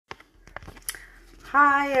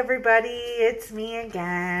Hi everybody, it's me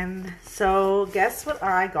again. So guess what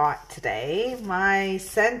I got today? My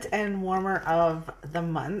scent and warmer of the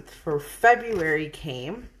month for February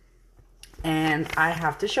came, and I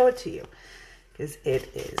have to show it to you because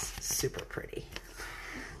it is super pretty.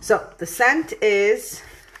 So the scent is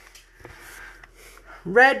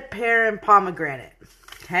red pear and pomegranate.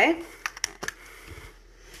 Okay,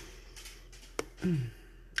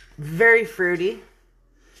 very fruity.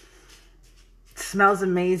 Smells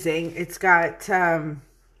amazing. It's got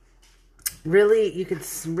really, you could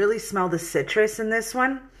really smell the citrus in this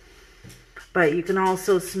one, but you can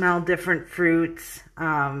also smell different fruits.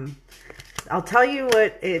 I'll tell you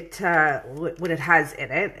what it has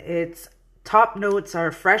in it. Its top notes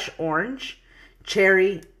are fresh orange,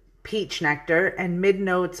 cherry, peach nectar, and mid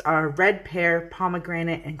notes are red pear,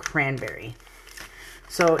 pomegranate, and cranberry.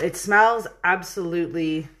 So it smells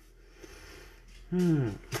absolutely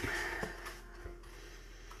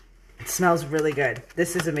It smells really good.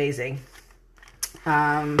 This is amazing.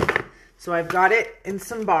 So I've got it in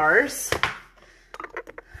some bars.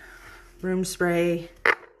 Room spray.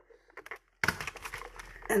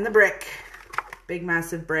 And the brick. Big,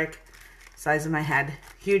 massive brick. Size of my head.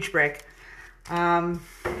 Huge brick.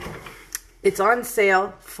 It's on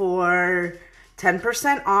sale for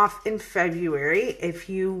 10% off in February. If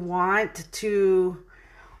you want to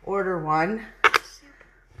order one.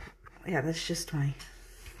 Yeah, that's just my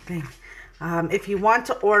thing. If you want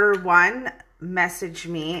to order one, message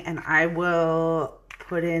me and I will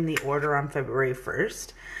put in the order on February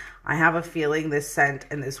 1st. I have a feeling this scent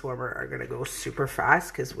and this warmer are going to go super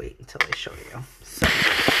fast because wait until I show you. So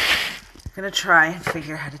I'm going to try and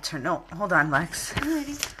figure how to turn. No, hold on, Lex.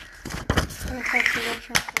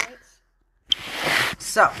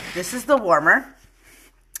 So this is the warmer.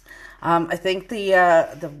 I think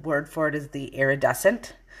the word for it is the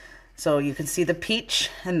iridescent. So you can see the peach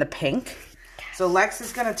and the pink. So Lex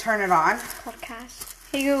is going to turn it on. Podcast.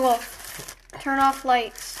 Hey Google, turn off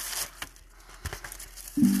lights.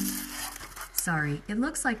 Sorry, it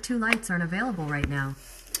looks like 2 lights aren't available right now.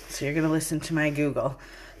 So you're going to listen to my Google.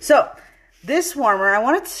 So this warmer, I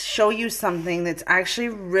wanted to show you something that's actually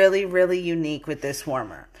really, really unique with this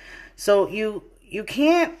warmer. So you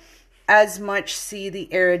can't as much see the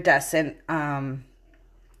iridescent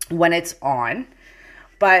when it's on.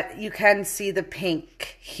 But you can see the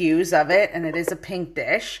pink hues of it, and it is a pink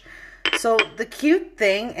dish. So the cute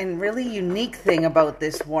thing and really unique thing about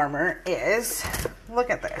this warmer is,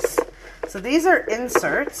 look at this. So these are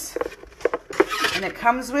inserts, and it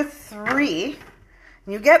comes with 3.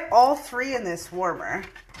 And you get all 3 in this warmer.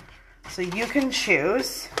 So you can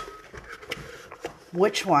choose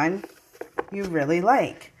which one you really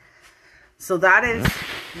like. So that is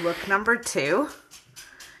look number 2.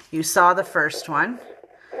 You saw the first one.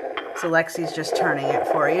 So Lexi's just turning it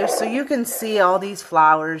for you. So you can see all these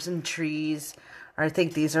flowers and trees. Or I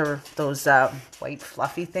think these are those white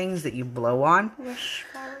fluffy things that you blow on. Wish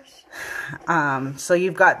flowers. So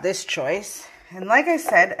you've got this choice. And like I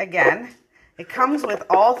said, again, it comes with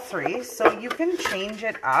all 3. So you can change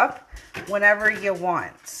it up whenever you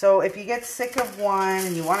want. So if you get sick of one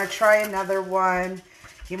and you want to try another one,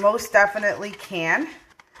 you most definitely can.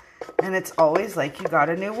 And it's always like you got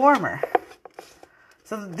a new warmer.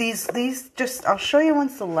 So these just, I'll show you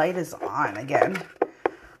once the light is on again.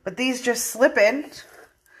 But these just slip in.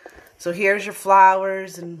 So here's your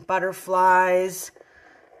flowers and butterflies.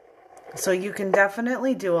 So you can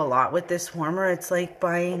definitely do a lot with this warmer. It's like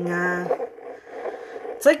buying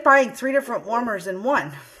 3 different warmers in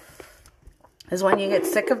one. Because when you get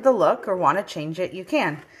sick of the look or want to change it, you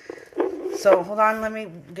can. So hold on,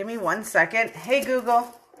 give me 1 second. Hey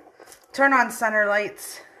Google, turn on center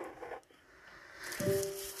lights.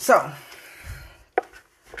 So,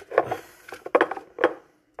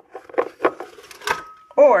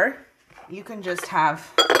 or you can just have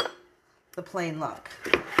the plain look.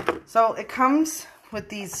 So it comes with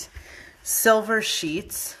these silver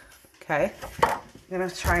sheets. Okay, I'm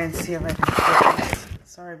gonna try and see if I can fit this.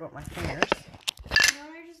 Sorry about my fingers. You know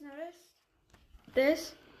what I just noticed?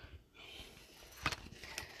 This.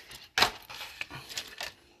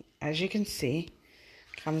 As you can see,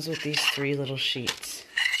 it comes with these 3 little sheets.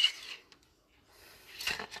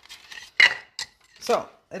 So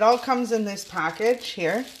it all comes in this package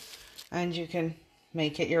here, and you can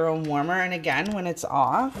make it your own warmer. And again, when it's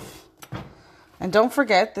off, and don't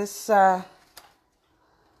forget this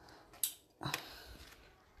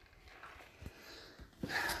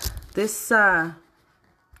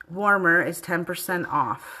warmer is 10%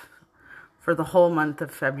 off for the whole month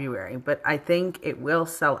of February, but I think it will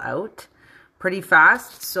sell out pretty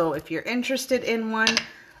fast. So if you're interested in one,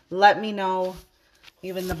 let me know.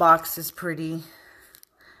 Even the box is pretty.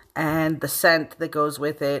 And the scent that goes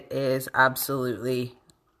with it is absolutely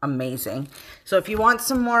amazing. So if you want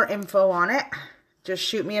some more info on it, just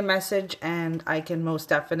shoot me a message and I can most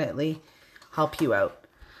definitely help you out.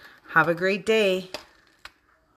 Have a great day.